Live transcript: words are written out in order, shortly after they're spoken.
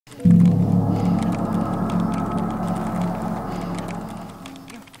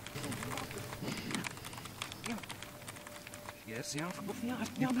Somebody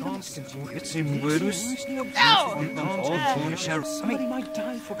might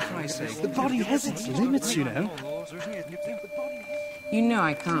die, for Christ's sake. The body has its limits, you know. You know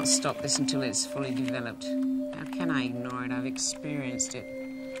I can't stop this until it's fully developed. How can I ignore it? I've experienced it.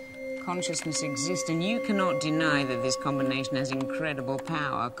 Consciousness exists, and you cannot deny that this combination has incredible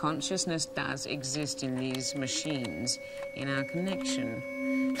power. Consciousness does exist in these machines, in our connection.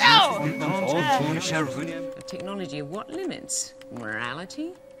 A technology of what limits?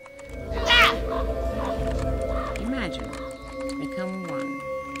 Morality? Imagine, become one.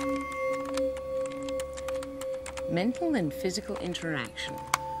 Mental and physical interaction.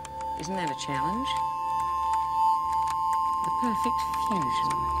 Isn't that a challenge? The perfect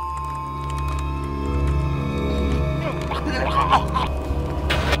fusion.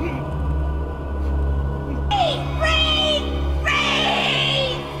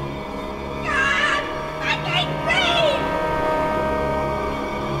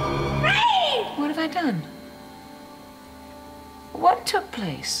 What have I done? What took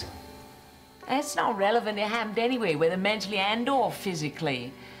place? It's not relevant. It happened anyway, whether mentally and or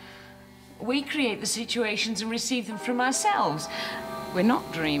physically. We create the situations and receive them from ourselves. We're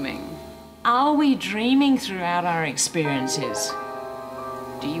not dreaming. Are we dreaming throughout our experiences?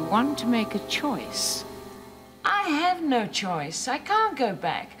 Do you want to make a choice? I have no choice. I can't go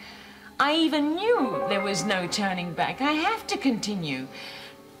back. I even knew there was no turning back. I have to continue.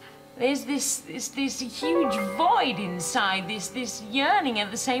 There's this huge void inside, this yearning, at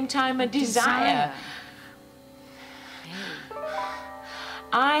the same time a desire.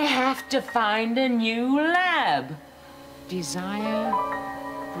 I have to find a new lab. Desire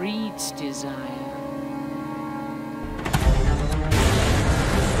breeds desire.